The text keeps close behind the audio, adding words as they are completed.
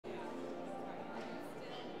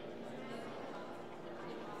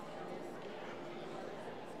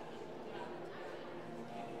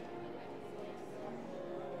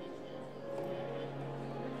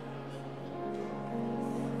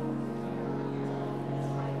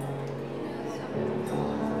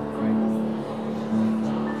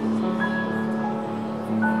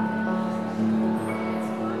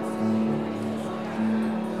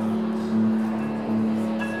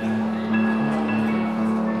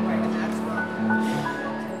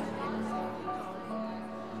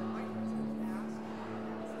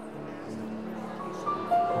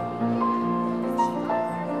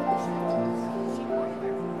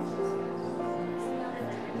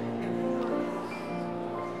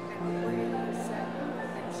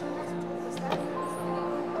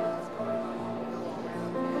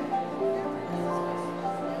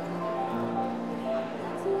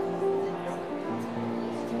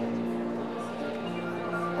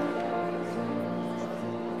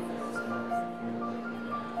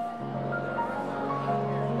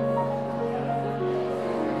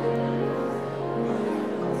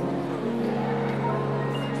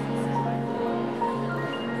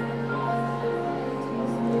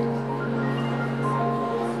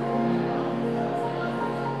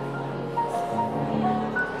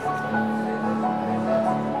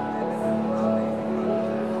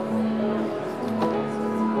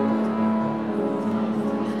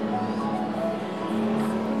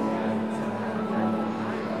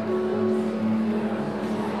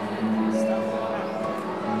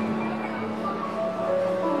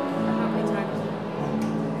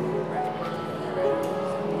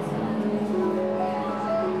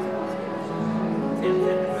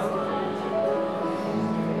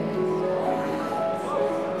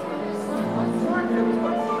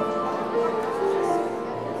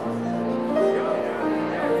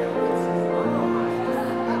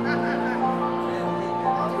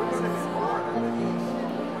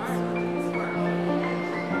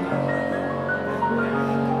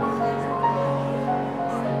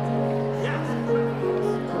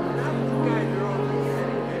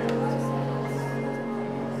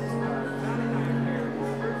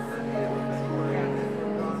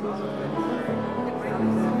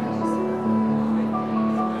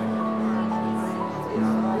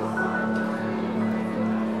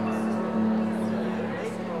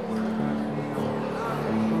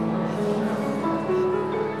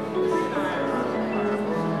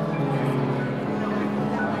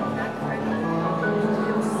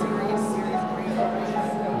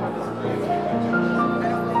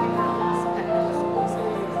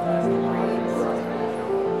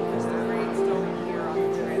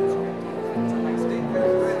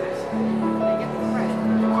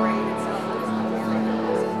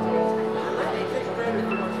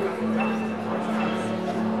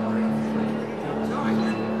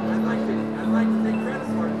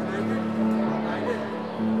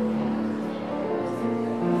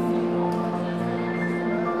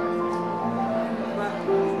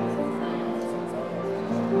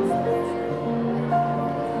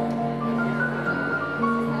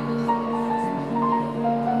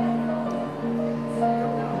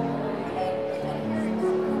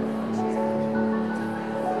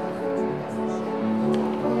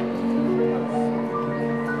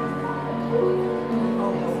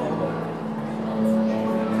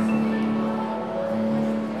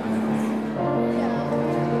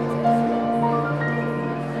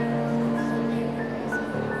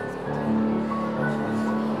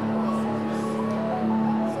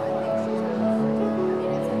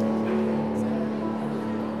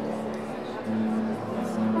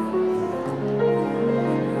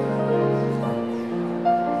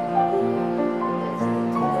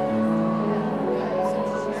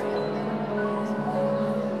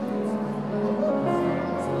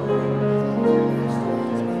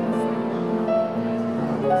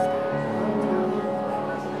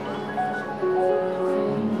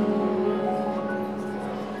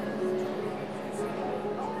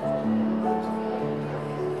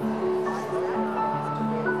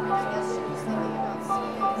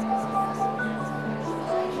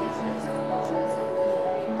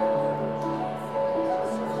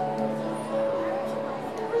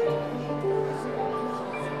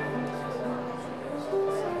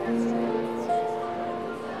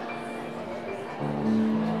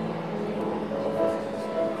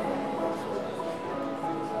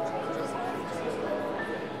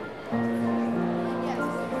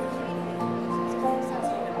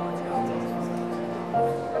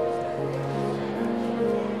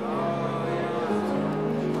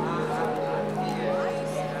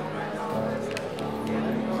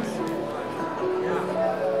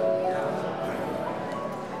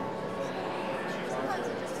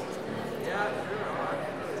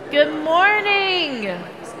Good morning.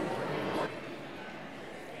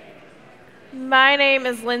 My name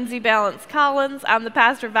is Lindsay Balance Collins. I'm the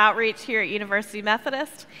pastor of outreach here at University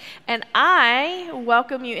Methodist, and I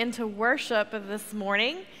welcome you into worship this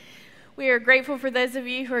morning. We are grateful for those of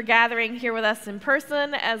you who are gathering here with us in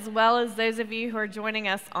person, as well as those of you who are joining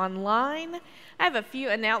us online. I have a few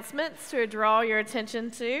announcements to draw your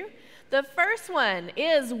attention to. The first one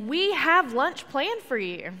is we have lunch planned for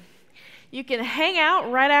you. You can hang out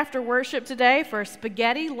right after worship today for a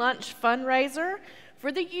spaghetti lunch fundraiser for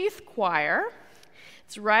the youth choir.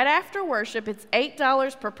 It's right after worship. It's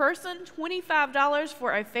 $8 per person, $25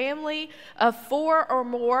 for a family of 4 or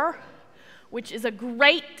more, which is a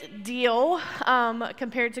great deal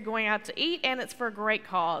compared to going out to eat, and it's for a great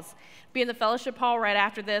cause. Be in the fellowship hall right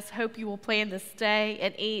after this. Hope you will plan to stay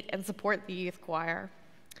and eat and support the youth choir.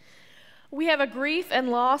 We have a grief and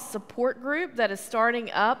loss support group that is starting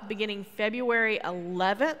up beginning February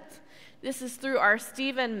 11th. This is through our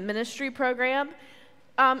Stephen Ministry program.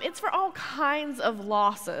 It's for all kinds of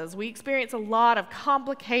losses. We experience a lot of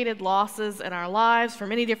complicated losses in our lives for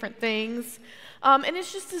many different things, and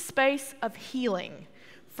it's just a space of healing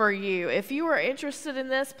for you. If you are interested in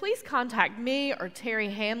this, please contact me or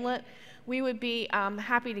Terry Hanlett. We would be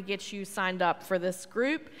happy to get you signed up for this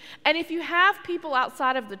group. And if you have people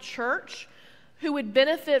outside of the church who would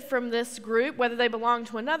benefit from this group, whether they belong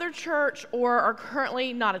to another church or are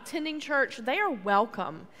currently not attending church, they are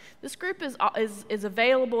welcome. This group is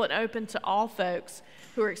available and open to all folks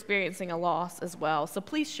who are experiencing a loss as well. So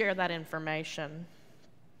please share that information.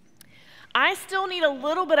 I still need a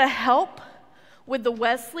little bit of help with the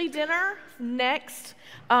Wesley dinner next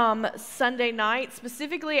Sunday night.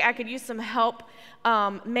 Specifically, I could use some help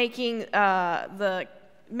making the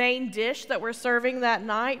main dish that we're serving that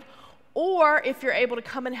night, or if you're able to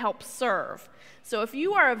come and help serve. So if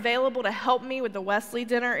you are available to help me with the Wesley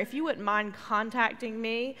dinner, if you wouldn't mind contacting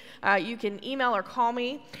me, you can email or call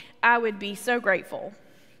me. I would be so grateful.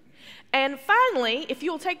 And finally, if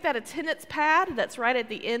you'll take that attendance pad that's right at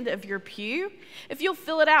the end of your pew, if you'll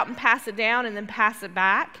fill it out and pass it down and then pass it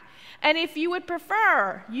back. And if you would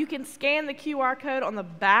prefer, you can scan the QR code on the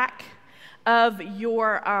back of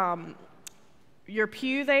your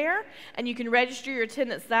pew there, and you can register your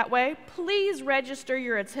attendance that way. Please register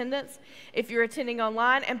your attendance if you're attending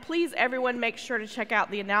online, and please, everyone, make sure to check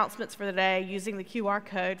out the announcements for the day using the QR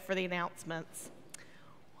code for the announcements.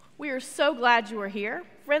 We are so glad you are here.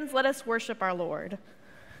 Friends, let us worship our Lord.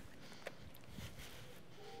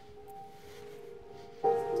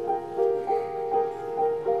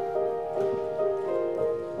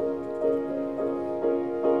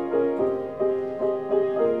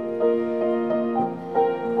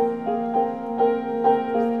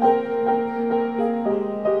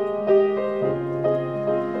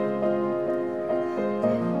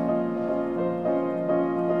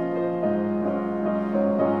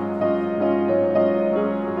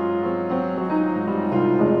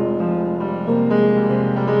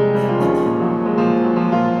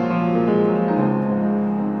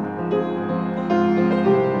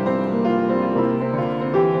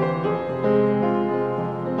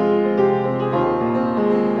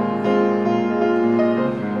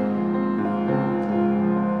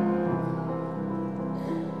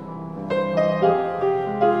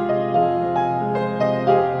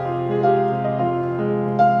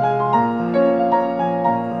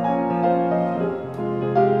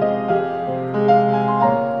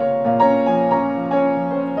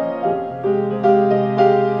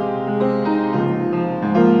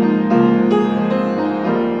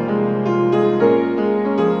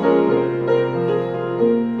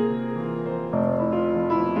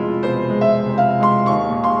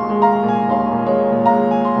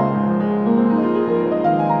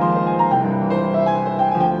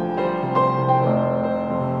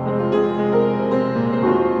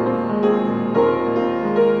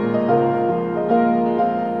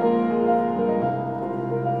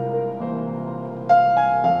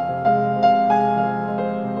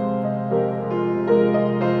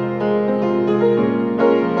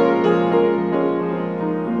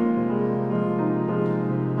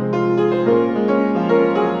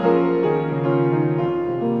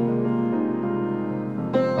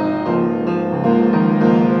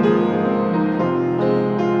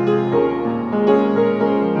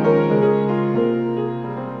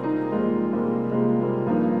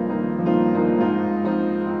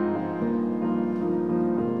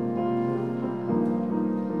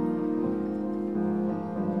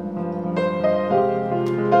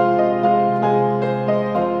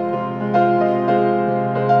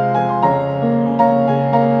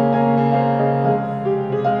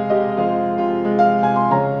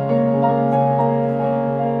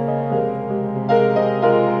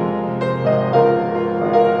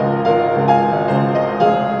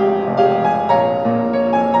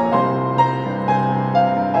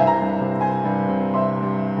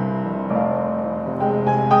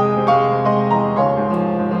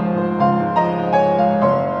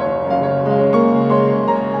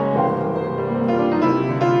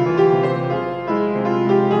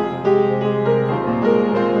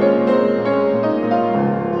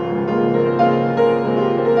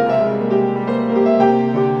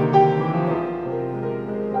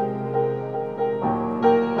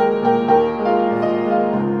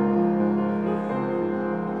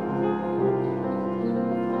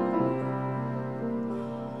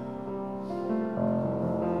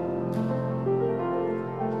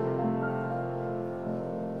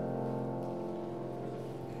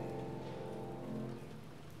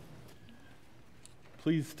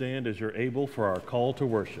 Please stand as you're able for our call to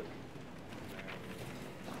worship.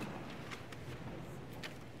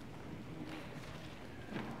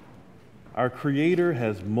 Our Creator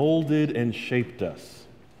has molded and shaped us.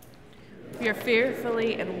 We are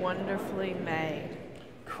fearfully and wonderfully made.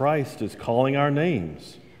 Christ is calling our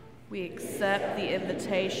names. We accept the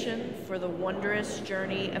invitation for the wondrous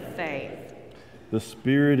journey of faith. The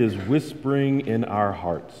Spirit is whispering in our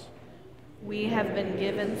hearts. We have been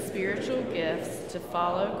given spiritual gifts to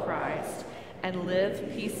follow Christ and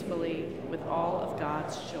live peacefully with all of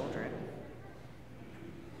God's children.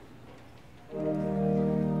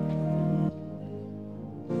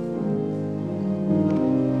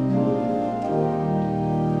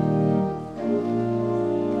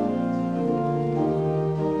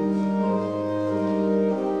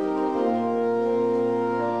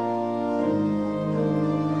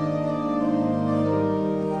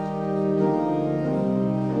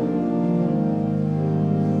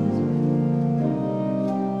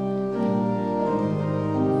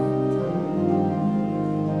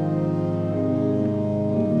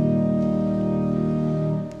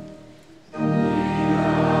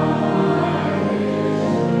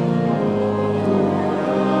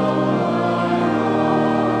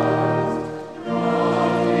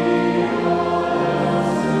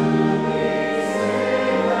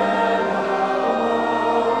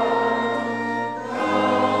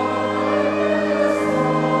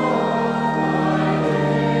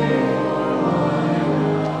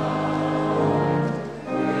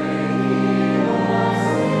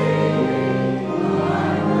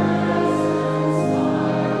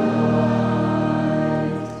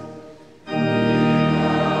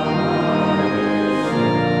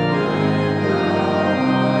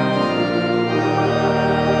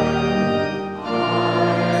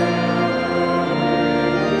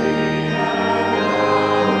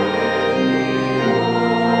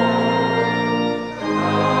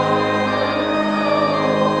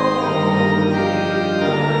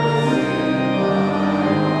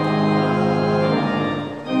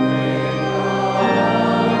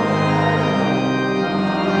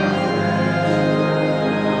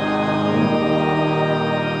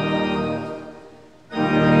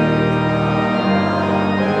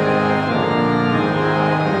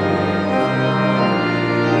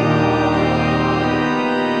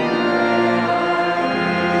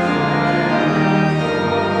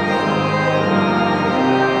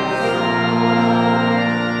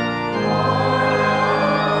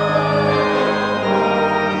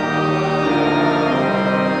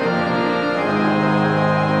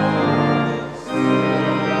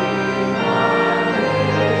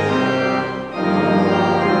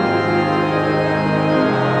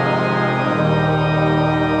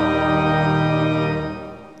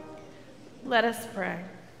 Let us pray.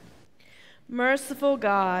 Merciful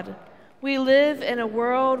God, we live in a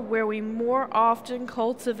world where we more often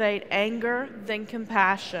cultivate anger than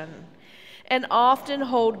compassion, and often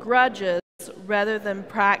hold grudges rather than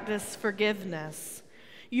practice forgiveness.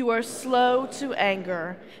 You are slow to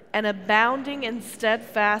anger and abounding in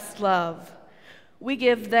steadfast love. We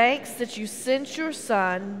give thanks that you sent your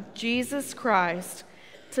Son, Jesus Christ,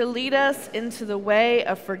 to lead us into the way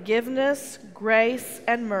of forgiveness, grace,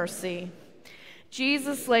 and mercy.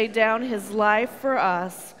 Jesus laid down his life for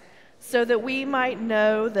us so that we might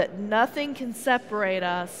know that nothing can separate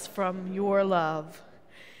us from your love.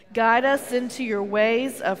 Guide us into your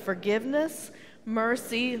ways of forgiveness,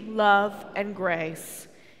 mercy, love, and grace.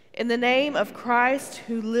 In the name of Christ,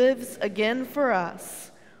 who lives again for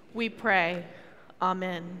us, we pray.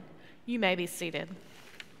 Amen. You may be seated.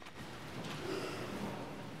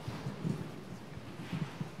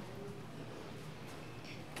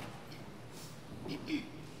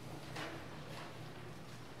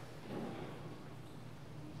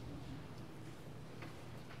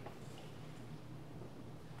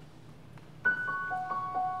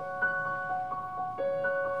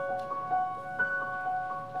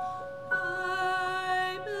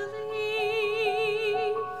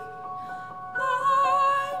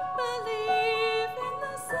 I believe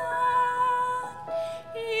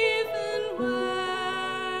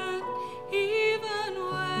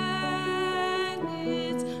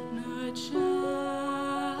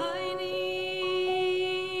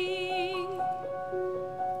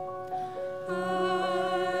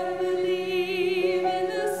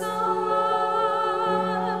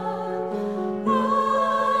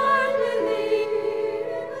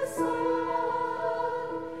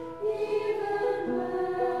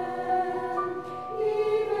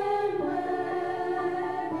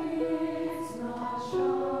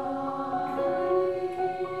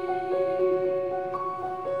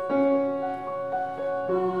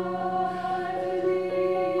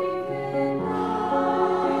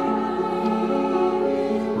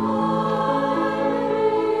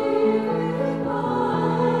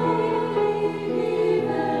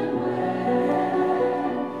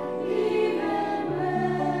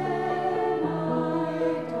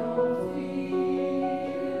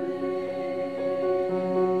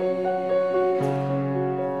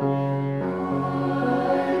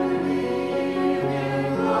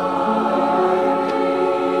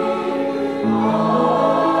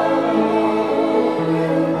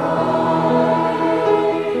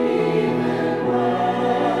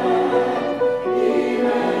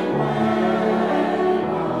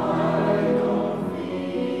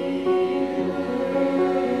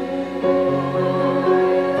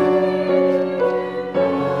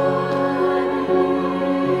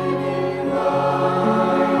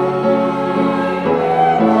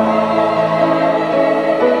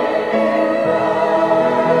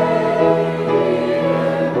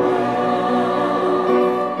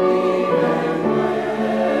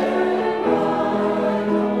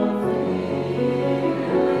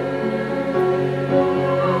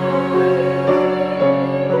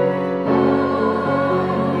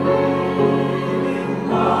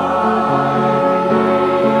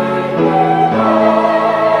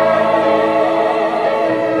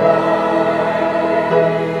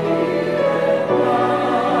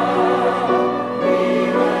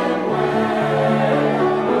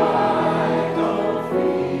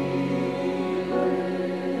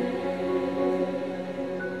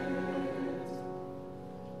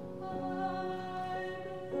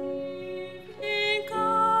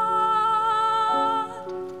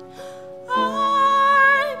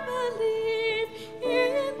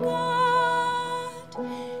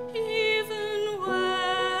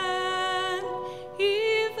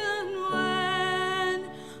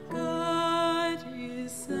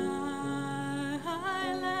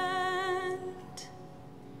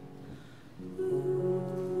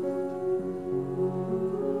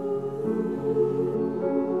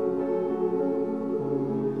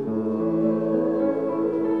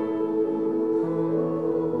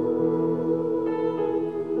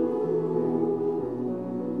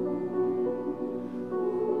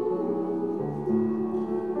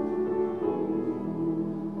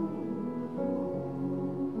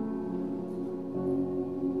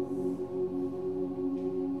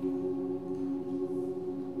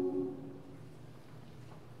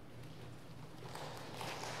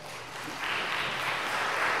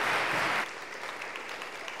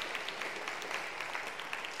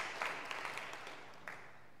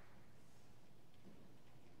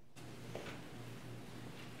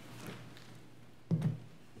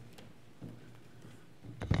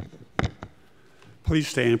Please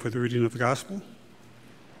stand for the reading of the gospel.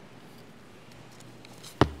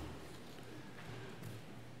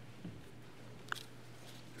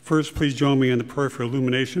 First, please join me in the prayer for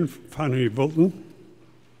illumination found in your bulletin.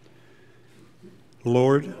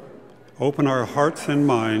 Lord, open our hearts and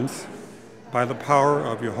minds by the power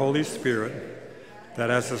of your Holy Spirit, that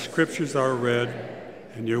as the scriptures are read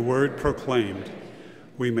and your word proclaimed,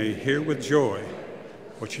 we may hear with joy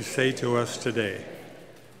what you say to us today.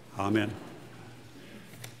 Amen.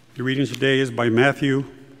 The reading today is by Matthew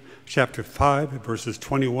chapter 5, verses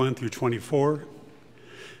 21 through 24.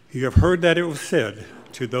 You have heard that it was said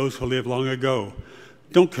to those who lived long ago,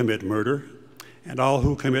 don't commit murder, and all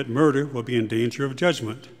who commit murder will be in danger of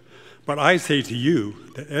judgment. But I say to you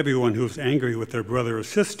that everyone who is angry with their brother or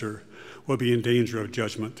sister will be in danger of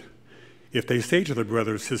judgment. If they say to their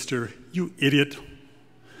brother or sister, you idiot,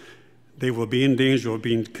 they will be in danger of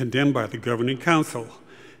being condemned by the governing council.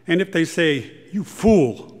 And if they say, you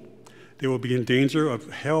fool, they will be in danger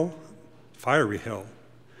of hell, fiery hell.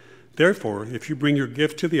 Therefore, if you bring your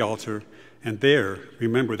gift to the altar, and there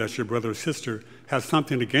remember that your brother or sister has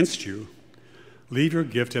something against you, leave your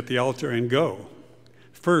gift at the altar and go.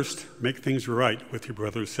 First, make things right with your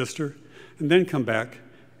brother or sister, and then come back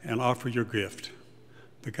and offer your gift.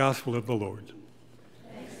 The gospel of the Lord.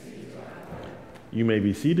 You may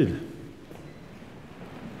be seated.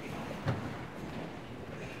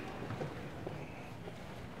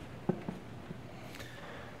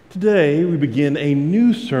 Today, we begin a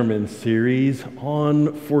new sermon series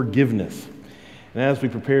on forgiveness. And as we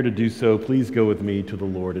prepare to do so, please go with me to the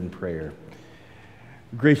Lord in prayer.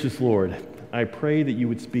 Gracious Lord, I pray that you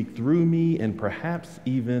would speak through me and perhaps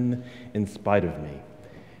even in spite of me.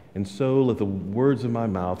 And so let the words of my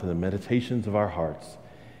mouth and the meditations of our hearts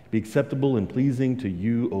be acceptable and pleasing to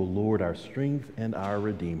you, O Lord, our strength and our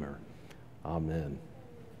Redeemer. Amen.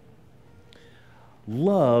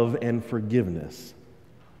 Love and forgiveness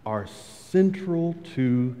are central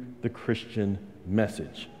to the Christian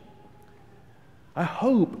message. I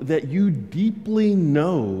hope that you deeply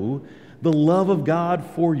know the love of God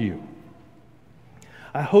for you.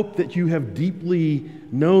 I hope that you have deeply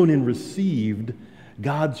known and received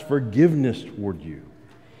God's forgiveness toward you.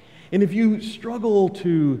 And if you struggle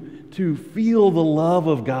to feel the love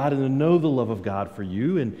of God and to know the love of God for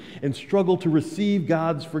you and struggle to receive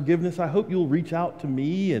God's forgiveness, I hope you'll reach out to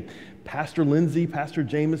me and Pastor Lindsay, Pastor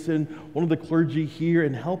Jameson, one of the clergy here,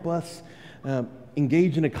 and help us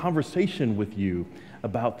engage in a conversation with you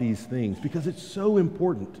about these things, because it's so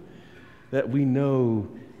important that we know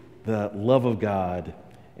the love of God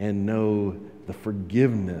and know the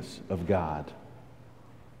forgiveness of God.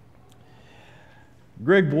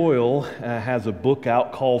 Greg Boyle has a book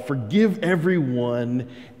out called Forgive Everyone,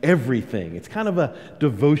 Everything. It's kind of a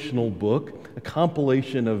devotional book, a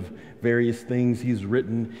compilation of various things he's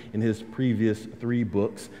written in his previous 3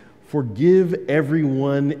 books. Forgive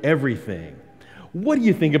Everyone, Everything. What do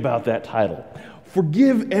you think about that title?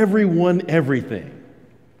 Forgive Everyone, Everything.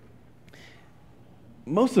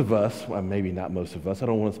 Most of us, well, maybe not most of us, I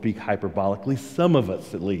don't want to speak hyperbolically, some of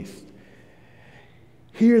us at least,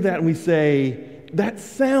 hear that and we say, that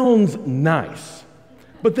sounds nice,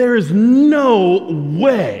 but there is no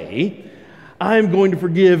way I'm going to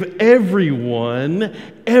forgive everyone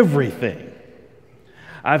everything.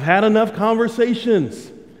 I've had enough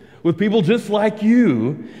conversations with people just like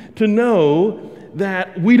you to know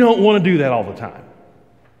that we don't want to do that all the time.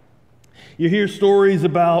 You hear stories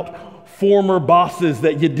about former bosses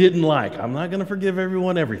that you didn't like. I'm not going to forgive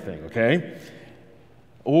everyone everything, okay?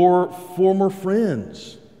 Or former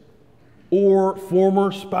friends, or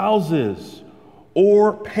former spouses,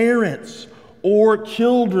 or parents, or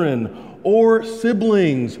children, or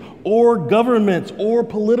siblings, or governments, or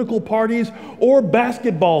political parties, or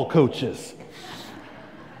basketball coaches.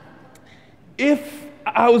 If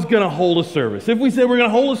I was going to hold a service, if we said we're going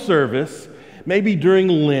to hold a service, maybe during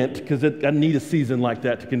Lent, because I need a season like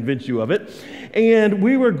that to convince you of it, and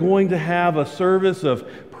we were going to have a service of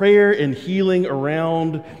prayer and healing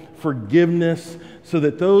around forgiveness so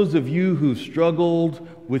that those of you who struggled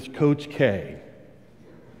with Coach K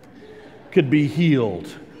could be healed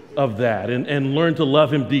of that and learn to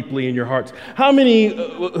love him deeply in your hearts. How many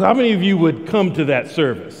of you would come to that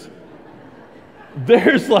service?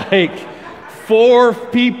 There's like 4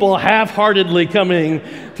 people half-heartedly coming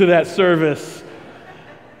to that service.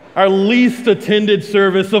 Our least attended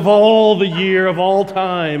service of all the year, of all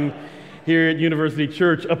time here at University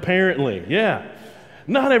Church, apparently. Yeah.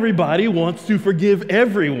 Not everybody wants to forgive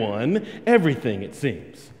everyone everything, it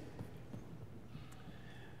seems.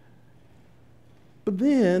 But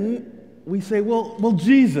then we say, well,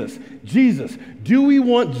 Jesus, do we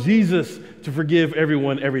want Jesus to forgive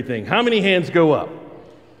everyone everything? How many hands go up?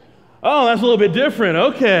 Oh, that's a little bit different.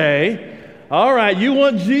 Okay. All right, you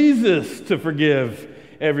want Jesus to forgive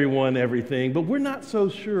everyone everything, but we're not so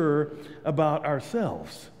sure about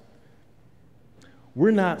ourselves.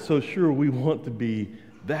 We're not so sure we want to be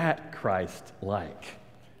that Christ-like,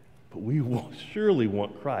 but we will surely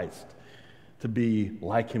want Christ to be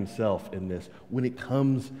like himself in this when it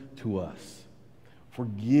comes to us.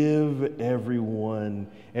 Forgive everyone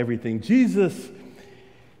everything. Jesus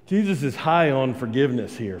is high on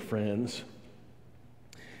forgiveness here, friends.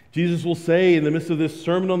 Jesus will say in the midst of this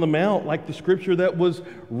Sermon on the Mount, like the scripture that was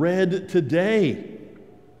read today,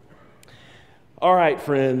 all right,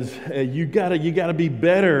 friends, you gotta be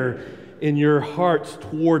better in your hearts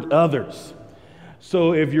toward others.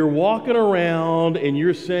 So if you're walking around and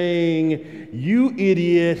you're saying, you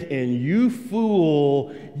idiot and you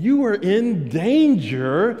fool, you are in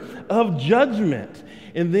danger of judgment.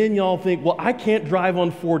 And then y'all think, well, I can't drive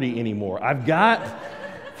on 40 anymore. I've got,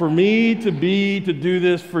 for me to do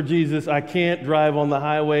this for Jesus, I can't drive on the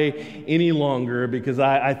highway any longer because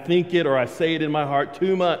I think it or I say it in my heart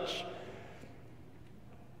too much.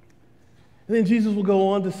 And then Jesus will go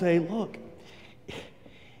on to say, look,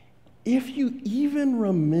 if you even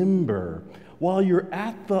remember while you're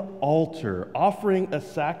at the altar offering a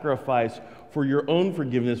sacrifice for your own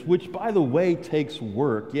forgiveness, which, by the way, takes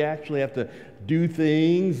work. You actually have to do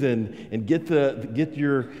things and get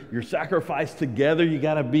your sacrifice together. You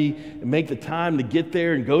got to make the time to get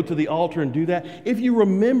there and go to the altar and do that. If you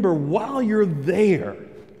remember while you're there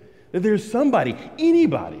that there's somebody,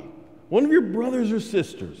 anybody, one of your brothers or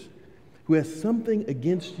sisters who has something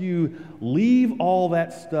against you, leave all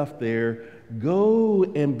that stuff there. Go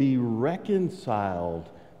and be reconciled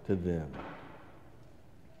to them.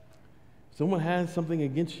 Someone has something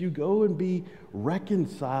against you, go and be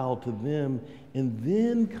reconciled to them and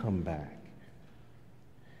then come back.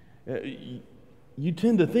 You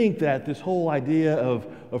tend to think that this whole idea of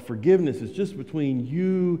forgiveness is just between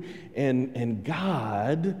you and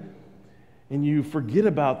God, and you forget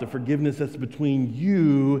about the forgiveness that's between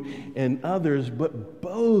you and others, but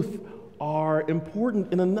both are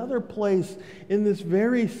important. In another place, in this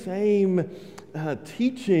very same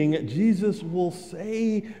teaching, Jesus will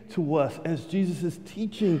say to us, as Jesus is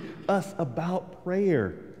teaching us about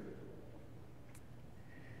prayer,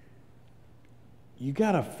 you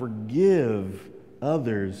got to forgive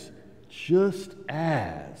others just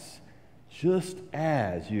as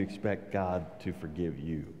you expect God to forgive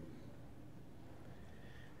you.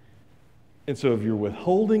 And so if you're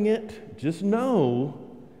withholding it, just know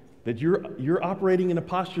that you're operating in a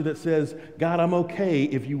posture that says, God, I'm okay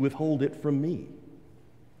if you withhold it from me.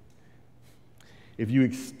 If you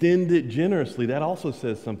extend it generously, that also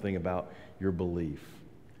says something about your belief.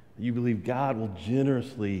 You believe God will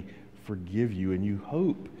generously forgive you, and you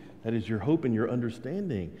hope, that is your hope and your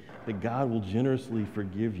understanding, that God will generously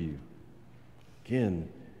forgive you. Again,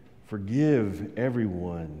 forgive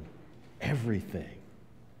everyone everything.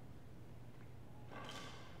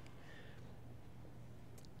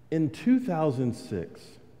 In 2006,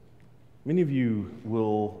 many of you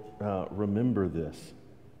will remember this.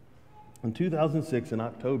 In 2006, in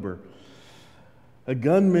October, a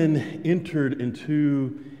gunman entered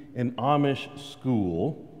into an Amish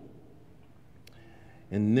school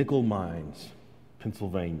in Nickel Mines,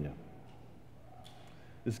 Pennsylvania.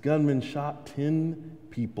 This gunman shot 10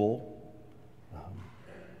 people,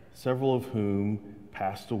 several of whom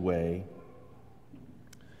passed away.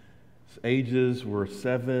 His ages were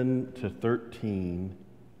 7 to 13.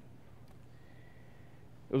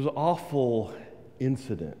 It was an awful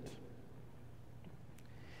incident.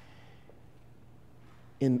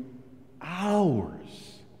 In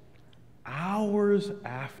hours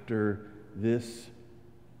after this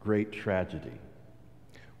great tragedy,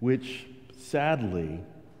 which sadly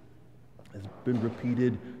has been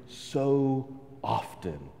repeated so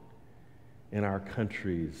often in our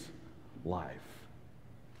country's life.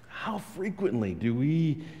 How frequently do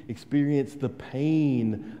we experience the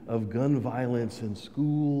pain of gun violence in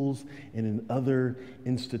schools and in other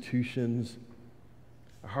institutions?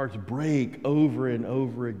 Our hearts break over and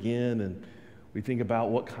over again, and we think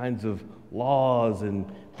about what kinds of laws and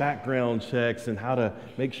background checks and how to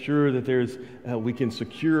make sure that we can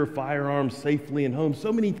secure firearms safely in homes.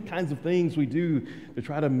 So many kinds of things we do to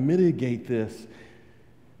try to mitigate this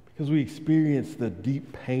because we experience the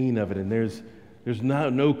deep pain of it, and there's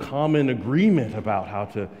no common agreement about how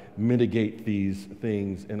to mitigate these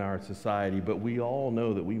things in our society, but we all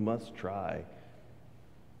know that we must try.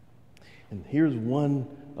 And here's one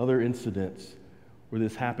other incident where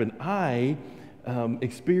this happened, I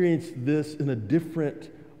experienced this in a different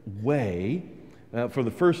way. For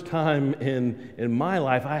the first time in my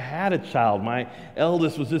life, I had a child. My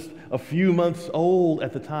eldest was just a few months old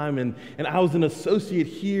at the time, and I was an associate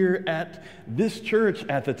here at this church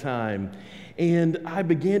at the time. And I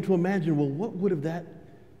began to imagine, well, what would have that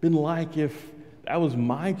been like if that was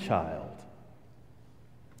my child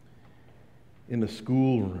in the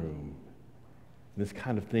schoolroom? This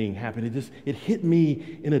kind of thing happened. It hit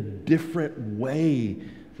me in a different way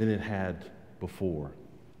than it had before.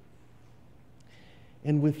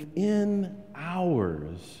 And within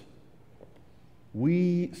hours,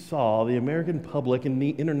 we saw, the American public and the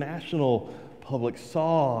international public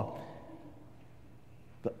saw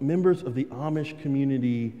the members of the Amish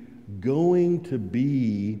community going to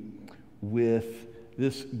be with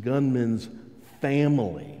this gunman's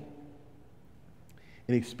family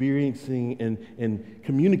and experiencing and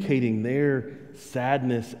communicating their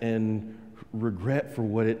sadness and regret for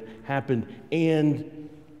what had happened, and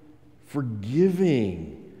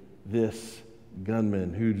forgiving this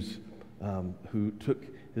gunman who took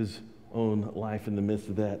his own life in the midst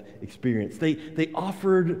of that experience. They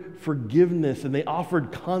offered forgiveness and they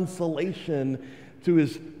offered consolation to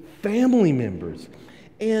his family members.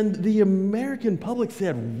 And the American public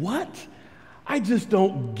said, "What? I just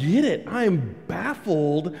don't get it. I am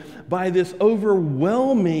baffled by this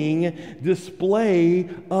overwhelming display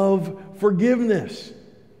of forgiveness."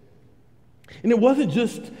 And it wasn't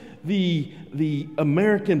just the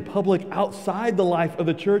American public outside the life of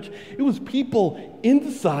the church. It was people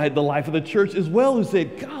inside the life of the church as well who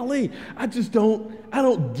said, "Golly, I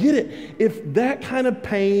don't get it. If that kind of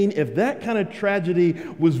pain, if that kind of tragedy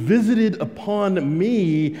was visited upon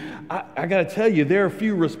me, I got to tell you, there are a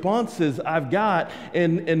few responses I've got,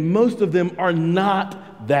 and most of them are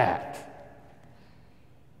not that."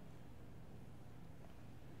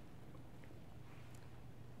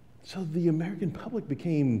 So the American public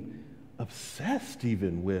became obsessed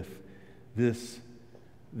even with this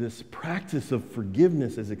practice of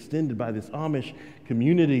forgiveness as extended by this Amish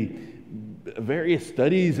community. Various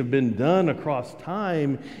studies have been done across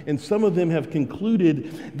time, and some of them have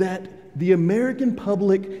concluded that the American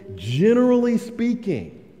public, generally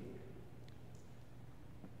speaking,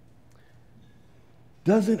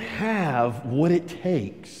 doesn't have what it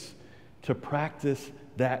takes to practice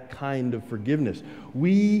that kind of forgiveness.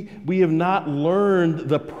 We have not learned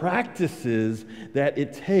the practices that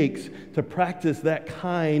it takes to practice that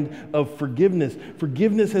kind of forgiveness.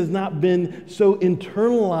 Forgiveness has not been so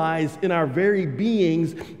internalized in our very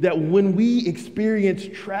beings that when we experience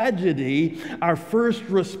tragedy, our first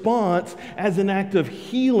response as an act of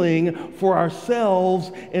healing for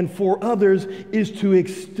ourselves and for others is to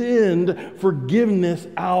extend forgiveness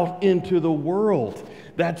out into the world.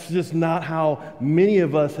 That's just not how many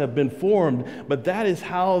of us have been formed, but that is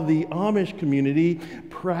how the Amish community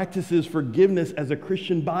practices forgiveness as a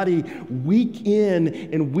Christian body, week in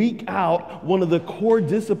and week out, one of the core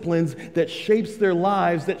disciplines that shapes their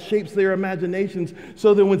lives, that shapes their imaginations,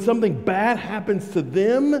 so that when something bad happens to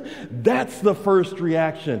them, that's the first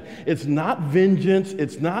reaction. It's not vengeance,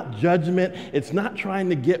 it's not judgment, it's not trying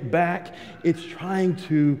to get back, it's trying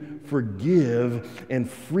to forgive and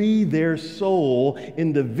free their soul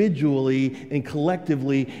individually and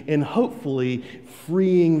collectively, and hopefully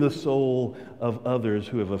freeing the soul of others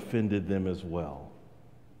who have offended them as well.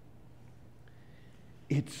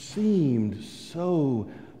 It seemed so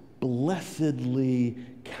blessedly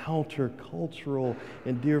countercultural,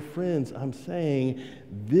 and dear friends, I'm saying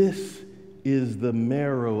this is the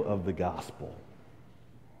marrow of the gospel.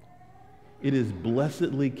 It is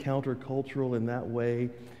blessedly countercultural in that way.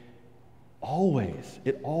 Always.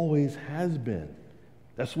 It always has been.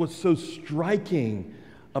 That's what's so striking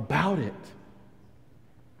about it.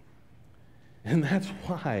 And that's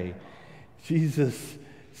why Jesus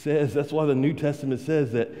says, that's why the New Testament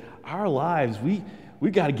says that our lives,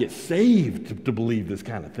 we've got to get saved to believe this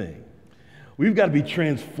kind of thing. We've got to be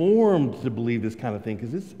transformed to believe this kind of thing,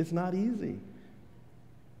 because it's not easy.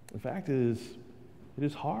 In fact, it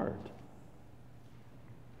is hard.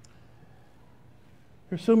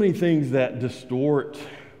 There's so many things that distort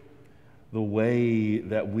the way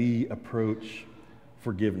that we approach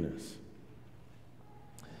forgiveness.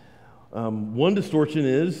 One distortion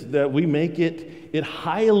is that we make it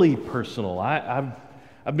highly personal.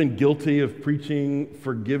 I've been guilty of preaching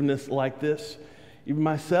forgiveness like this, even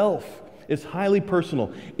myself. It's highly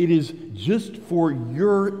personal. It is just for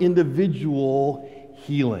your individual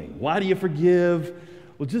healing. Why do you forgive?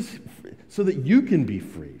 Well, just so that you can be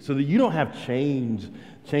free, so that you don't have chains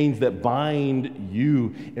that bind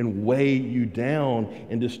you and weigh you down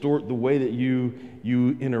and distort the way that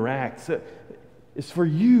you interact. So it's for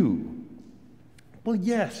you. Well,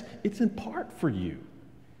 yes, it's in part for you.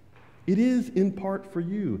 It is in part for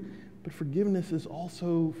you, but forgiveness is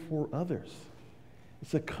also for others.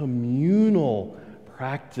 It's a communal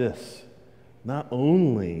practice, not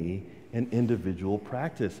only an individual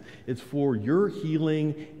practice. It's for your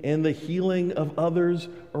healing and the healing of others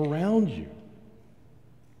around you.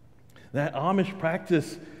 That Amish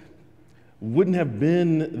practice wouldn't have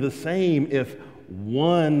been the same if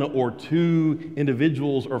one or two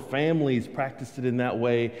individuals or families practiced it in that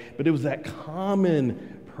way, but it was that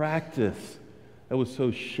common practice that was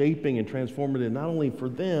so shaping and transformative, not only for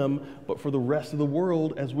them, but for the rest of the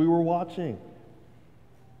world as we were watching.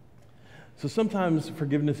 So sometimes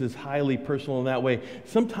forgiveness is highly personal in that way.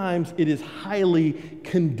 Sometimes it is highly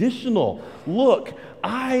conditional. Look,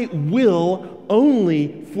 I will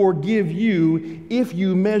only forgive you if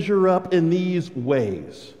you measure up in these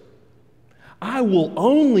ways. I will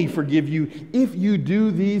only forgive you if you do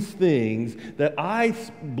these things that I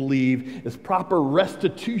believe is proper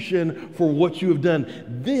restitution for what you have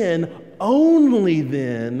done. Then, only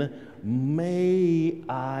then, may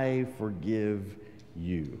I forgive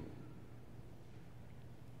you.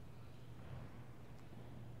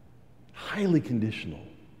 Highly conditional.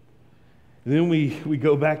 And then we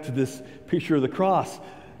go back to this picture of the cross.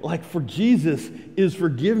 Like for Jesus, is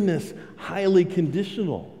forgiveness highly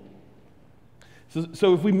conditional?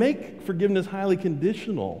 So if we make forgiveness highly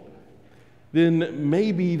conditional, then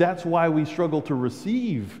maybe that's why we struggle to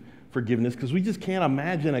receive forgiveness, because we just can't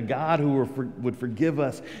imagine a God who would forgive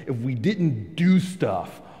us if we didn't do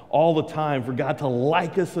stuff all the time for God to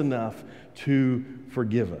like us enough to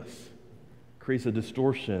forgive us. It creates a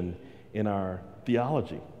distortion in our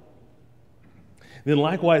theology. Then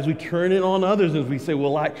likewise, we turn it on others as we say,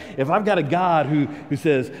 well, if I've got a God who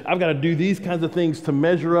says, I've got to do these kinds of things to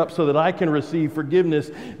measure up so that I can receive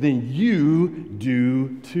forgiveness, then you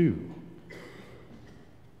do too.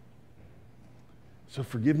 So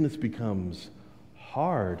forgiveness becomes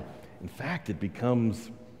hard. In fact, it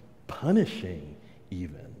becomes punishing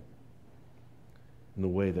even in the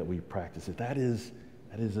way that we practice it. That is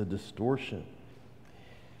a distortion.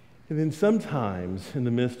 And then sometimes in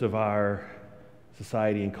the midst of our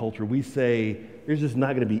society and culture, we say there's just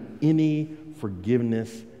not going to be any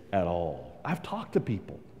forgiveness at all. I've talked to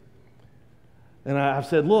people, and I've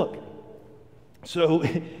said, look, so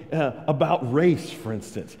about race, for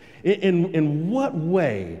instance, in what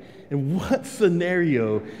way, in what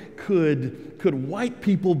scenario could white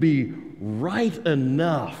people be right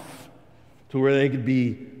enough to where they could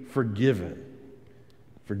be forgiven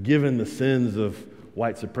the sins of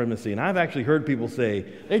white supremacy? And I've actually heard people say,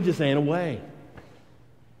 there just ain't a way.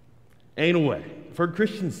 Ain't a way. I've heard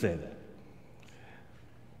Christians say that.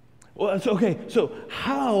 Well, it's okay. So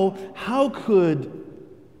how could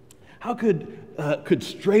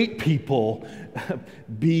straight people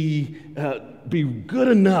be good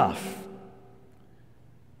enough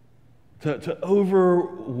to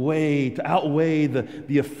outweigh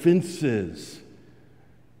the offenses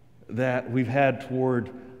that we've had toward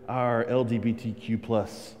our LGBTQ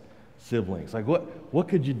plus siblings? Like what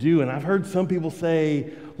could you do? And I've heard some people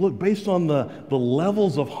say, look, based on the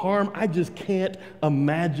levels of harm, I just can't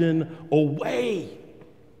imagine a way.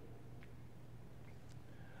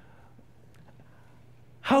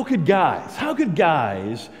 How could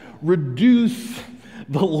guys reduce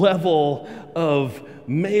the level of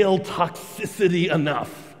male toxicity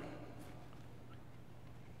enough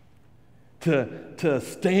to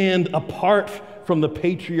stand apart from the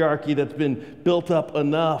patriarchy that's been built up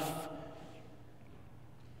enough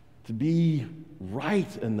to be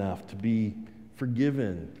right enough to be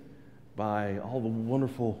forgiven by all the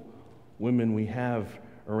wonderful women we have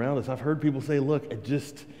around us? I've heard people say, look,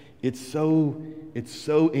 it's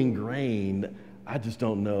so ingrained, I just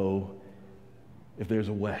don't know if there's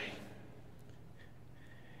a way.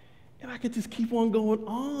 And I could just keep on going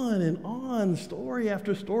on and on, story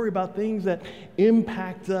after story about things that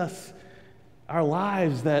impact us, our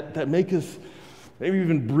lives, that make us maybe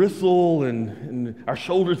even bristle and our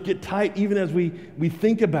shoulders get tight even as we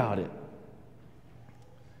think about it.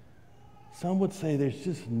 Some would say there's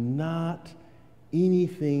just not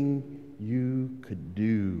anything you could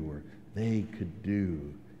do or they could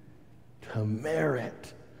do to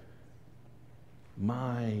merit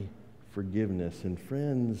my forgiveness. And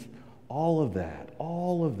friends, all of that,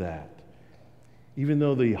 even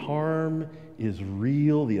though the harm is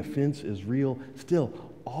real, the offense is real, still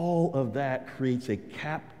all of that creates a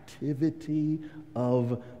captivity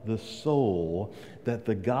of the soul that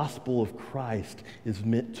the gospel of Christ is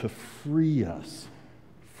meant to free us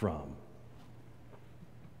from.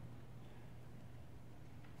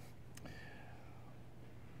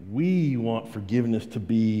 We want forgiveness to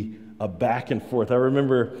be a back and forth. I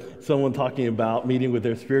remember someone talking about meeting with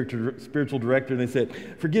their spiritual director, and they said,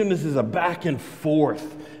 forgiveness is a back and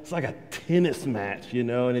forth. It's like a tennis match,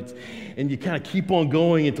 and you kind of keep on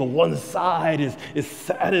going until one side is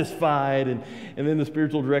satisfied. And then the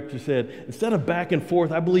spiritual director said, instead of back and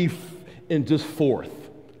forth, I believe in just fourth.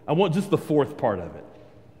 I want just the fourth part of it.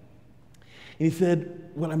 And he said,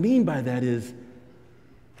 what I mean by that is,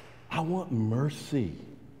 I want mercy.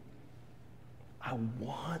 I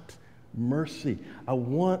want mercy. I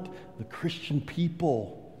want the Christian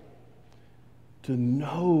people to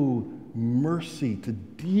know mercy, to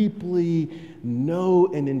deeply know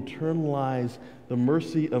and internalize the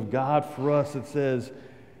mercy of God for us. It says,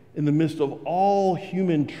 in the midst of all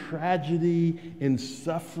human tragedy and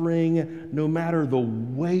suffering, no matter the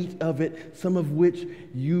weight of it, some of which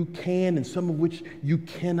you can and some of which you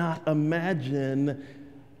cannot imagine,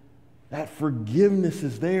 that forgiveness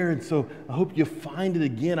is there. And so I hope you find it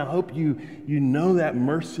again. I hope you know that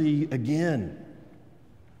mercy again.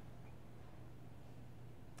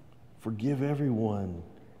 Forgive everyone,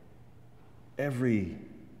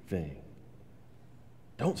 everything.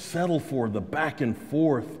 Don't settle for the back and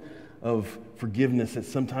forth of forgiveness that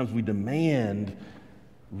sometimes we demand.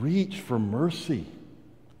 Reach for mercy.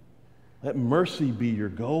 Let mercy be your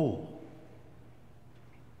goal.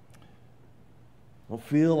 Don't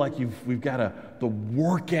feel like we've got to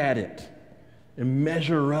work at it and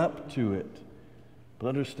measure up to it. But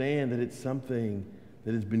understand that it's something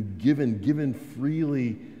that has been given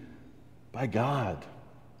freely by God,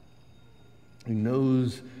 who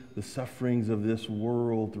knows the sufferings of this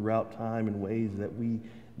world throughout time in ways that we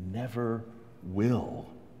never will.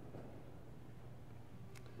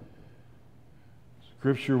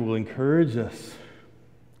 Scripture will encourage us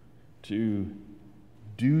to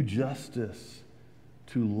do justice,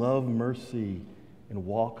 to love mercy, and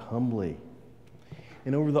walk humbly.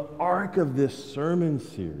 And over the arc of this sermon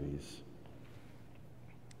series,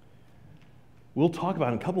 we'll talk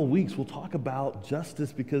about, in a couple of weeks, we'll talk about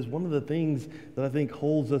justice, because one of the things that I think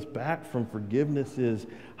holds us back from forgiveness is,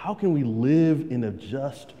 how can we live in a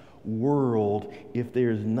just world if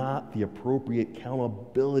there's not the appropriate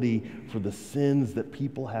accountability for the sins that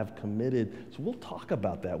people have committed? So we'll talk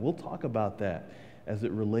about that. We'll talk about that as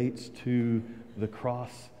it relates to the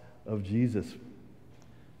cross of Jesus.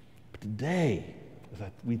 But today, as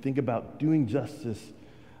we think about doing justice,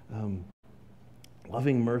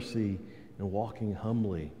 loving mercy, and walking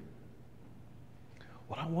humbly,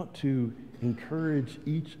 what I want to encourage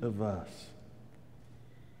each of us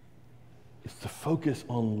is to focus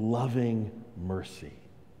on loving mercy.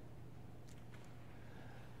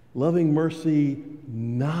 Loving mercy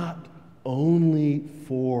not only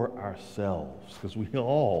for ourselves, because we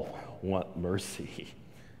all want mercy,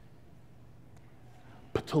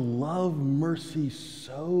 but to love mercy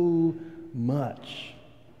so much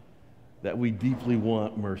that we deeply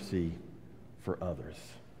want mercy for others.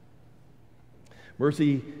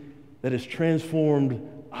 Mercy that has transformed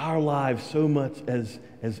our lives so much as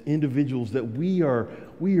individuals that we are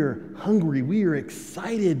hungry, we are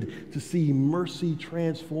excited to see mercy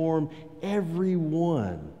transform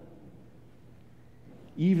everyone,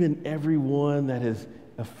 even everyone that has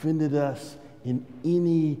offended us in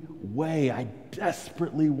any way. I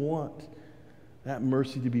desperately want that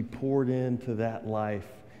mercy to be poured into that life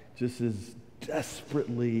just as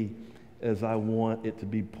desperately as I want it to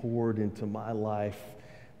be poured into my life,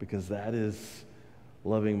 because that is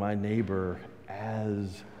loving my neighbor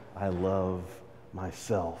as I love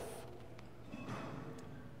myself.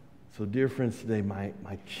 So, dear friends, today my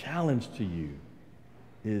challenge to you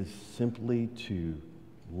is simply to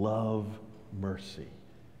love mercy,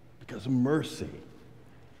 because mercy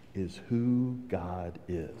is who God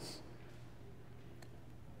is.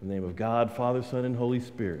 In the name of God, Father, Son, and Holy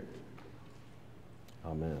Spirit.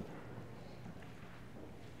 Amen.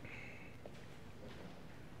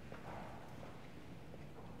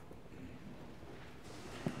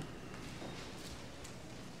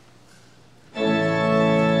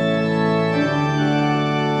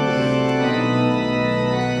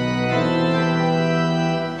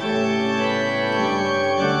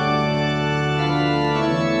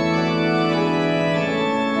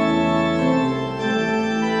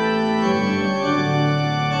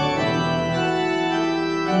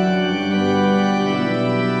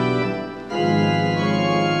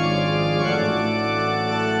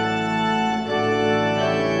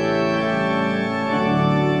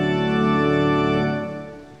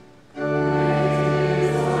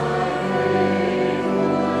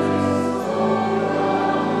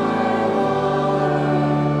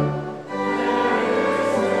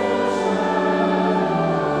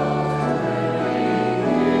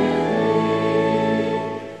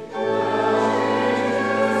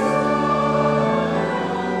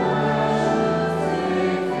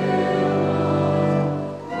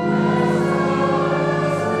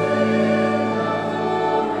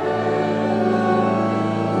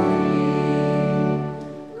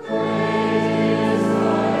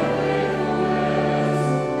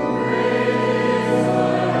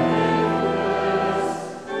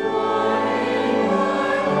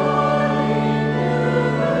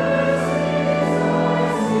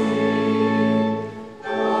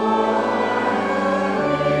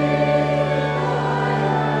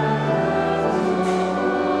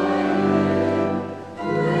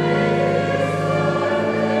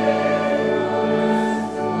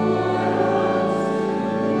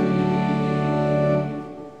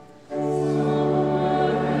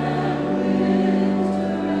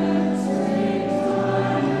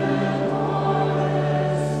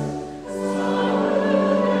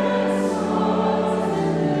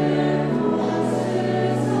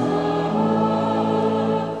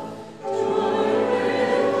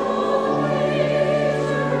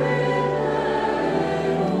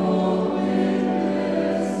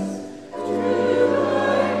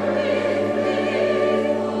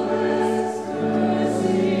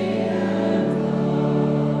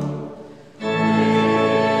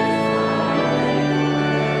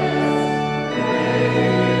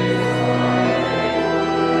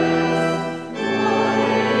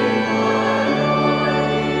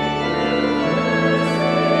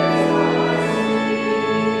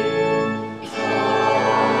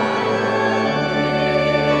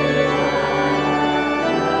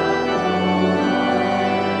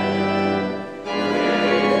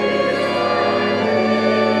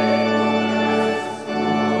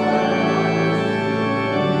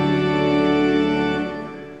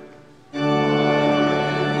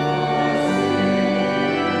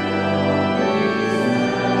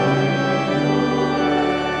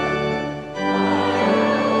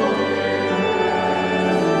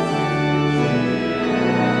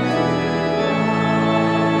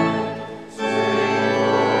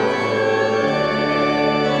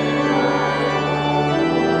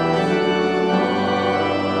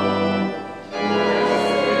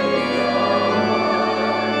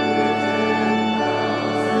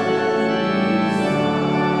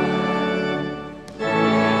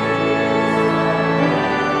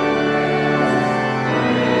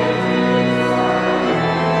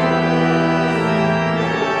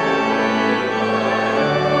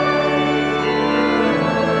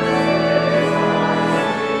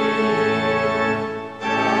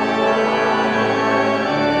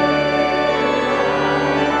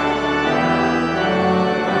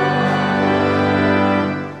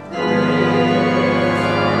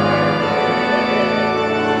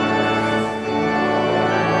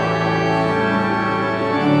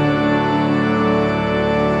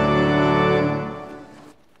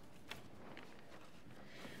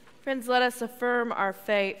 Friends, let us affirm our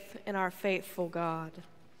faith in our faithful God.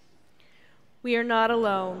 We are not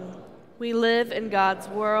alone. We live in God's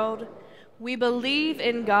world. We believe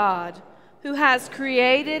in God, who has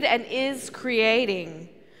created and is creating,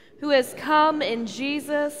 who has come in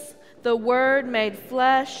Jesus, the Word made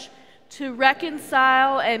flesh, to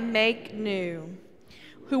reconcile and make new,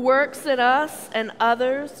 who works in us and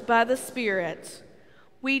others by the Spirit.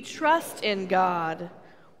 We trust in God.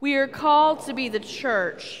 We are called to be the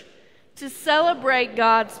church, to celebrate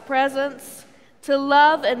God's presence, to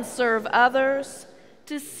love and serve others,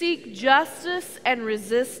 to seek justice and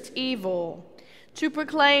resist evil, to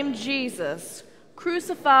proclaim Jesus,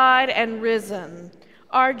 crucified and risen,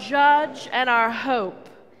 our judge and our hope,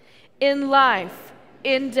 in life,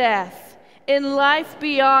 in death, in life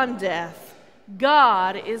beyond death.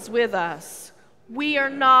 God is with us. We are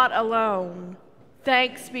not alone.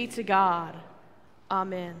 Thanks be to God.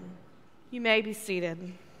 Amen. You may be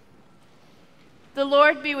seated. The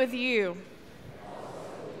Lord be with you.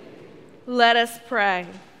 Let us pray.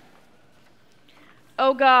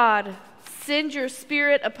 O God, send your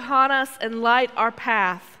Spirit upon us and light our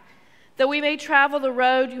path, that we may travel the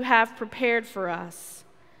road you have prepared for us.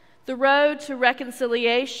 The road to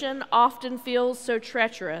reconciliation often feels so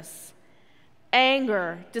treacherous.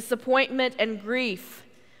 Anger, disappointment, and grief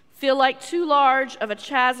feel like too large of a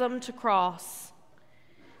chasm to cross.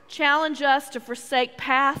 Challenge us to forsake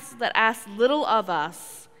paths that ask little of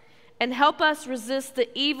us, and help us resist the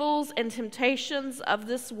evils and temptations of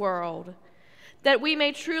this world, that we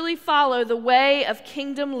may truly follow the way of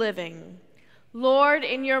kingdom living. Lord,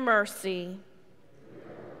 in your mercy.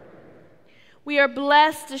 We are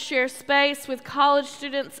blessed to share space with college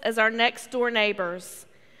students as our next-door neighbors.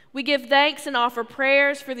 We give thanks and offer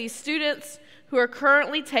prayers for these students who are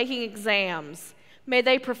currently taking exams. May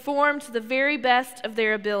they perform to the very best of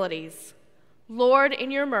their abilities. Lord,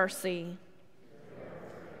 in your mercy.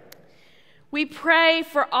 We pray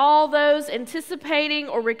for all those anticipating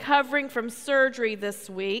or recovering from surgery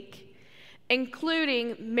this week,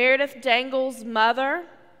 including Meredith Dangle's mother,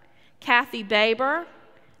 Kathy Baber,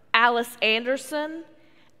 Alice Anderson,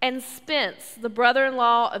 and Spence, the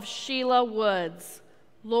brother-in-law of Sheila Woods.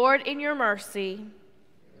 Lord, in your mercy.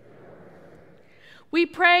 We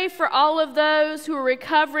pray for all of those who are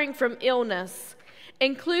recovering from illness,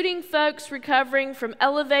 including folks recovering from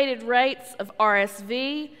elevated rates of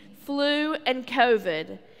RSV, flu, and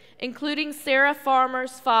COVID, including Sarah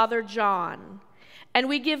Farmer's father, John. And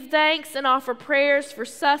we give thanks and offer prayers for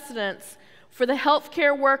sustenance for the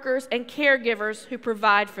healthcare workers and caregivers who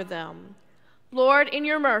provide for them. Lord, in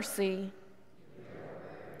your mercy.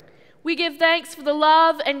 We give thanks for the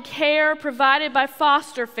love and care provided by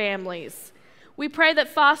foster families. We pray that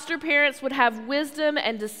foster parents would have wisdom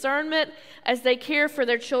and discernment as they care for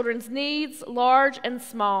their children's needs, large and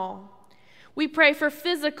small. We pray for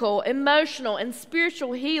physical, emotional, and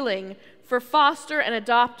spiritual healing for foster and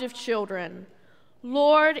adoptive children.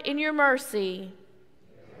 Lord, in your mercy.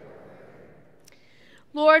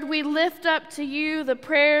 Lord, we lift up to you the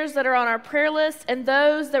prayers that are on our prayer list and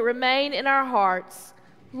those that remain in our hearts.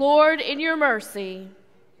 Lord, in your mercy.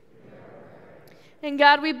 And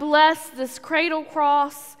God, we bless this cradle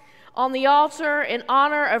cross on the altar in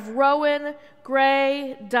honor of Rowan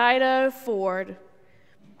Gray Dido Ford.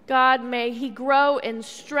 God, may he grow in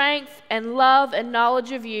strength and love and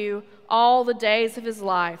knowledge of you all the days of his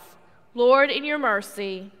life. Lord, in your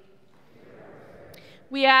mercy.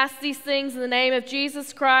 We ask these things in the name of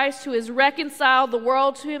Jesus Christ, who has reconciled the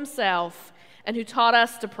world to himself and who taught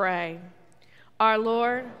us to pray. Our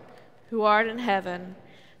Lord, who art in heaven,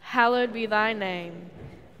 hallowed be thy name.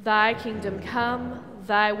 Thy kingdom come,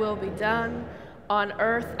 thy will be done, on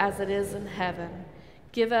earth as it is in heaven.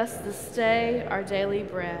 Give us this day our daily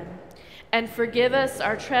bread, and forgive us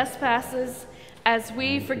our trespasses as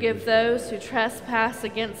we forgive those who trespass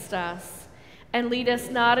against us. And lead us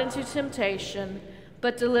not into temptation,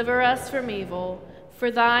 but deliver us from evil. For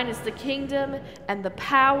thine is the kingdom and the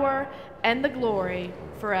power and the glory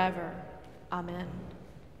forever. Amen.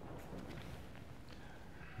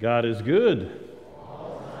 God is good,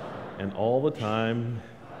 and all the time.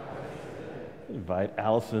 Invite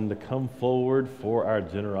Allison to come forward for our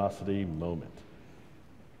generosity moment.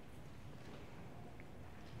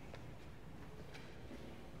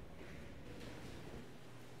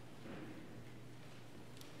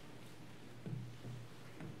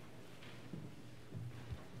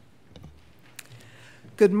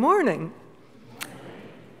 Good morning.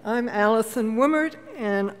 I'm Allison Woomert,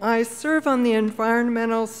 and I serve on the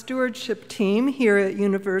environmental stewardship team here at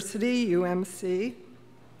UniversityUMC.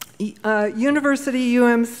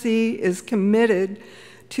 UniversityUMC is committed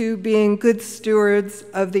to being good stewards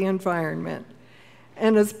of the environment.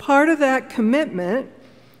 And as part of that commitment,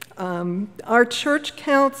 our church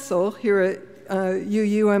council here at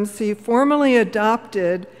UUMC formally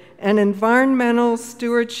adopted an environmental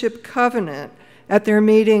stewardship covenant at their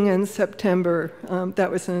meeting in September.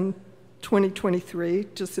 That was in 2023,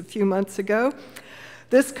 just a few months ago.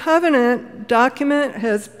 This covenant document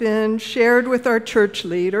has been shared with our church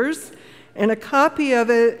leaders, and a copy of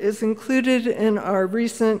it is included in our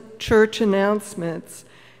recent church announcements.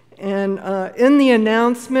 And in the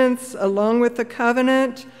announcements, along with the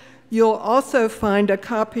covenant, you'll also find a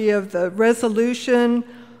copy of the resolution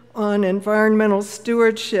on environmental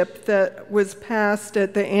stewardship that was passed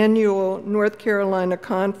at the annual North Carolina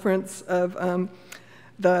conference of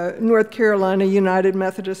the North Carolina United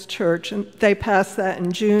Methodist Church, and they passed that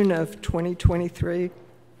in June of 2023.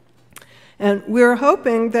 And we're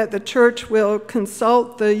hoping that the church will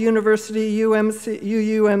consult the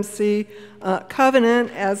UuniversityUMC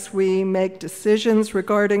covenant as we make decisions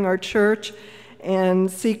regarding our church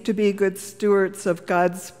and seek to be good stewards of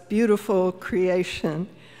God's beautiful creation.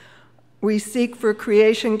 We seek for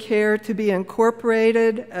creation care to be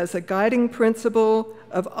incorporated as a guiding principle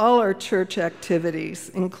of all our church activities,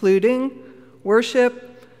 including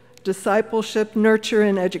worship, discipleship, nurture,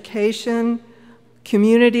 and education,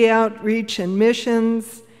 community outreach and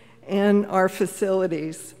missions, and our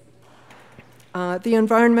facilities. The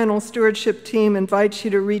environmental stewardship team invites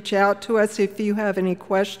you to reach out to us if you have any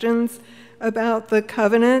questions about the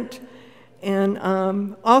covenant. And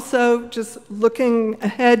also, just looking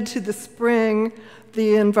ahead to the spring,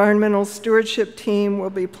 the environmental stewardship team will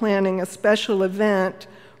be planning a special event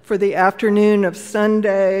for the afternoon of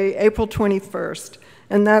Sunday, April 21st.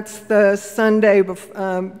 And that's the Sunday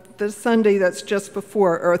that's just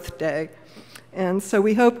before Earth Day. And so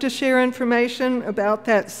we hope to share information about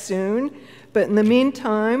that soon. But in the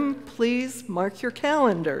meantime, please mark your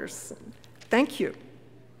calendars. Thank you.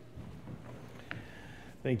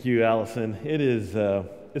 Thank you, Allison.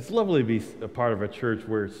 It's lovely to be a part of a church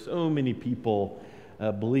where so many people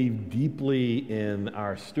believe deeply in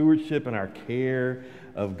our stewardship and our care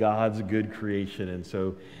of God's good creation. And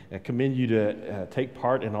so I commend you to take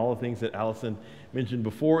part in all the things that Allison mentioned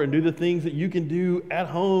before and do the things that you can do at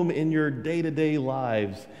home in your day-to-day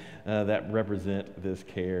lives that represent this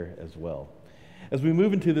care as well. As we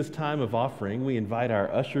move into this time of offering, we invite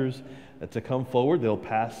our ushers to come forward. They'll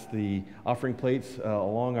pass the offering plates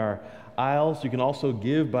along our aisles. You can also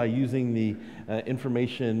give by using the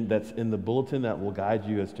information that's in the bulletin that will guide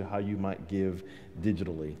you as to how you might give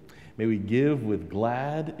digitally. May we give with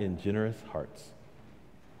glad and generous hearts.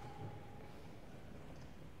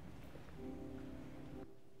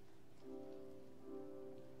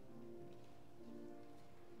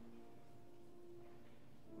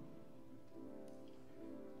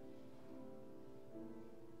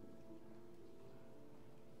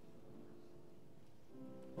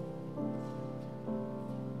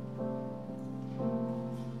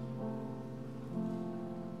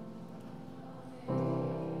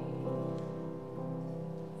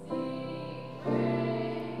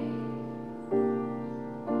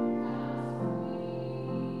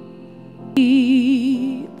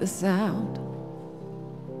 The sound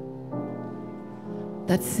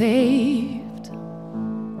that saved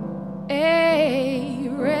a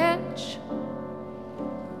wretch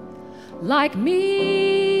like me.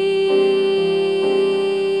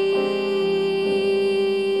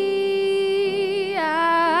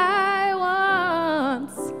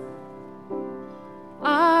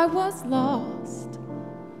 I was lost,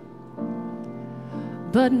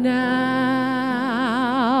 but now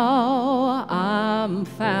I'm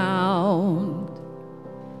found.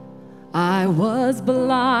 I was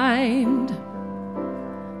blind,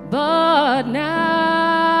 but now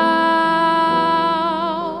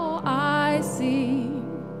I see.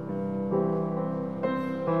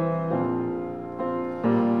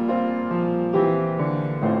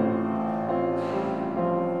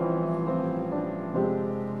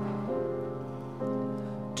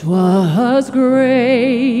 "'Twas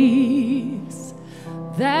grace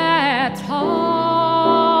that taught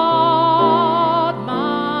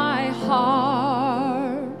my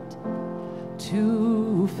heart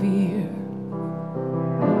to fear,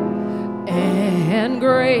 and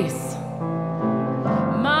grace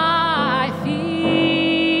my fears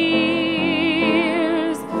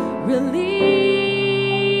relieved.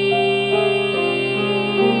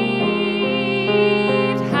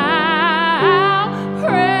 How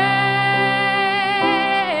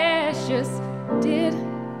precious did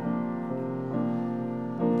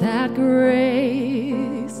that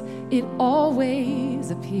grace, it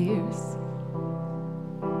always appears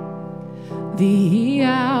the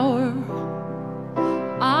hour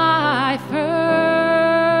I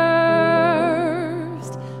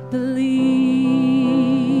first believed.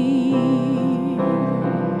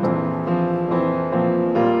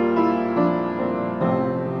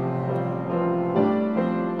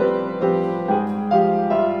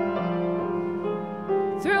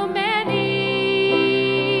 Through many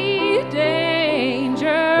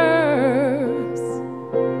dangers,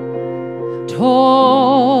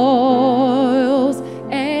 toils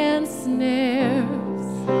and snares,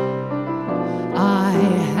 I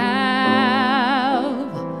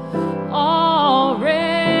have already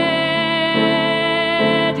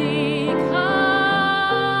come.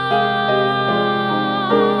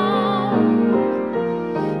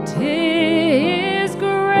 'Tis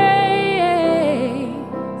grace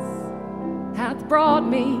hath brought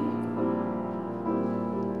me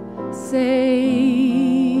safe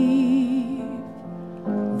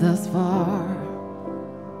thus far,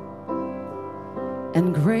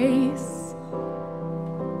 and grace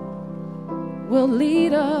will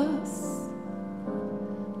lead us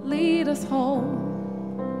home.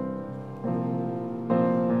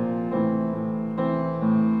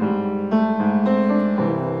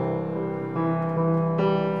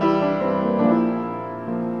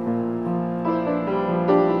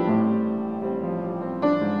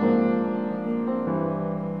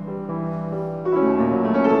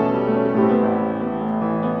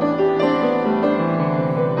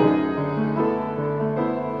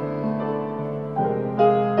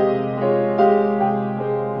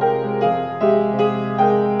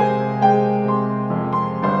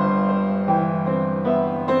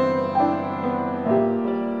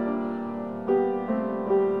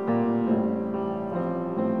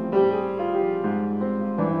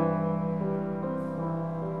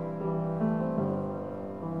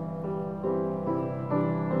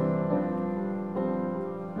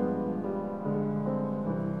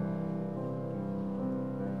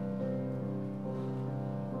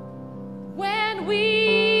 When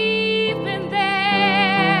we've been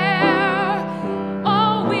there,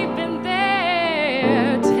 oh, we've been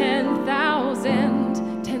there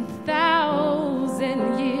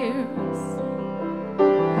 10,000 years,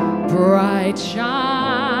 bright shining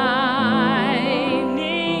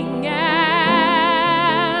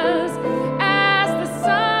as the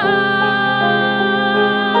sun.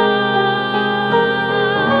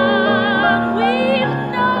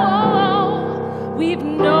 We've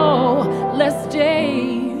no less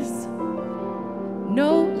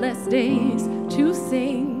days to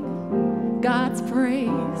sing God's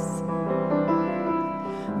praise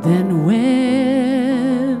than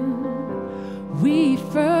when we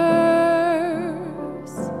first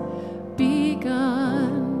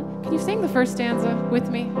begun. Can you sing the first stanza with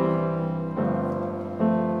me?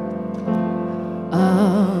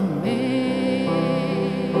 Amazing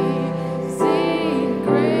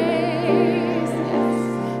grace,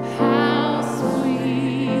 how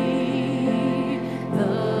sweet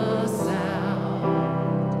the sound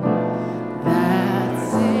that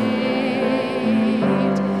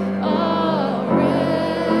saved a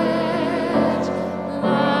wretch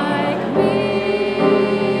like me.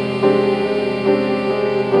 'Tis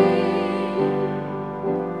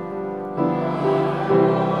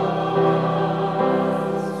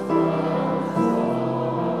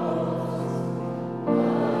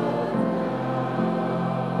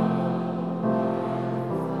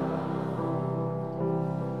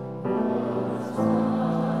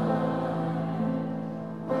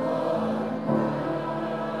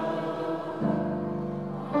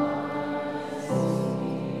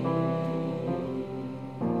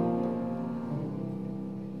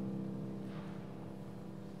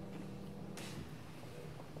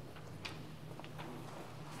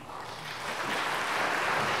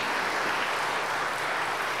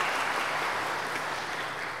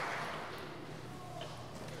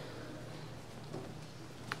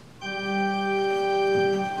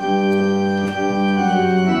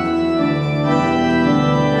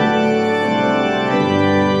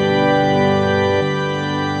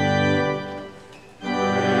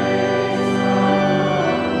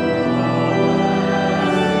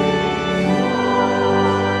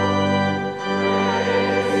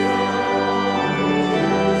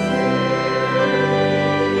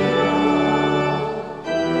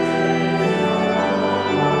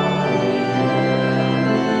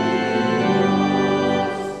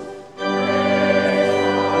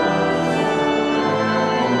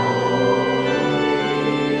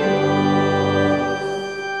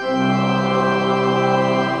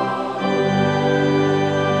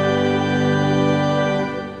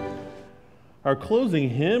Our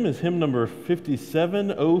closing hymn is hymn number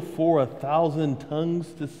 57, "Oh, for a Thousand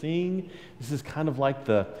Tongues to Sing." This is kind of like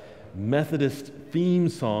the Methodist theme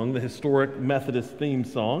song, the historic Methodist theme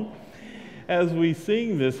song. As we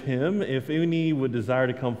sing this hymn, if any would desire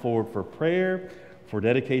to come forward for prayer, for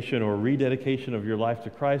dedication or rededication of your life to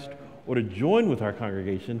Christ, or to join with our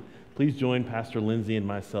congregation, please join Pastor Lindsay and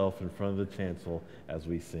myself in front of the chancel as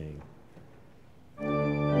we sing.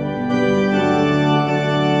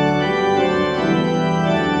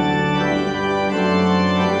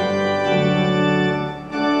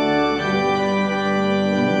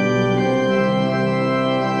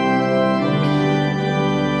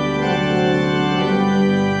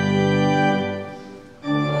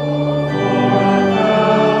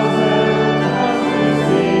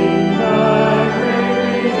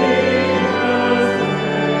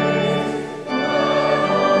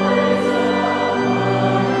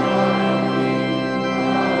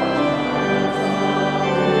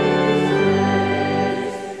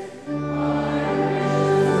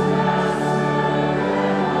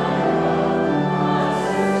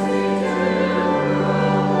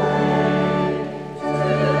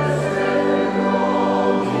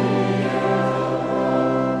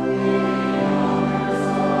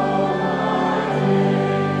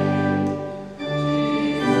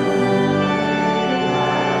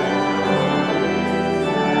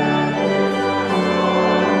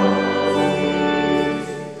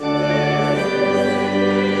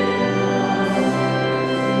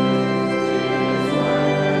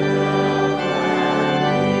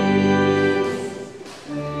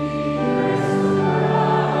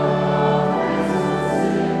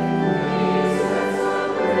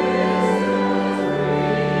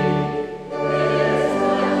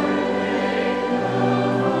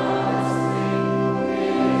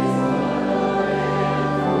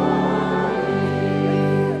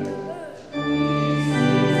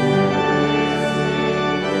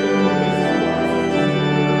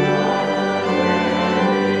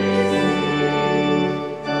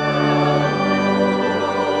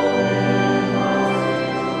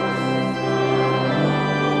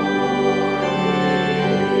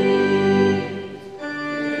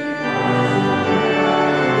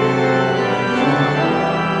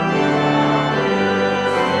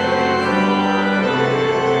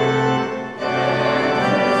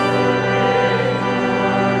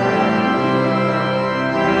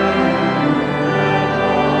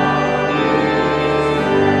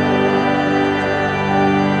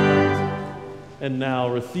 And now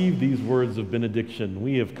receive these words of benediction.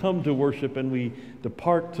 We have come to worship and we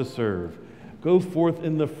depart to serve. Go forth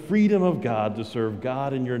in the freedom of God to serve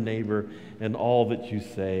God and your neighbor in all that you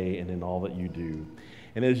say and in all that you do.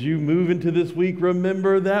 And as you move into this week,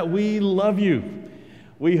 remember that we love you.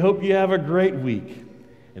 We hope you have a great week.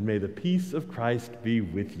 And may the peace of Christ be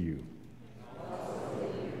with you.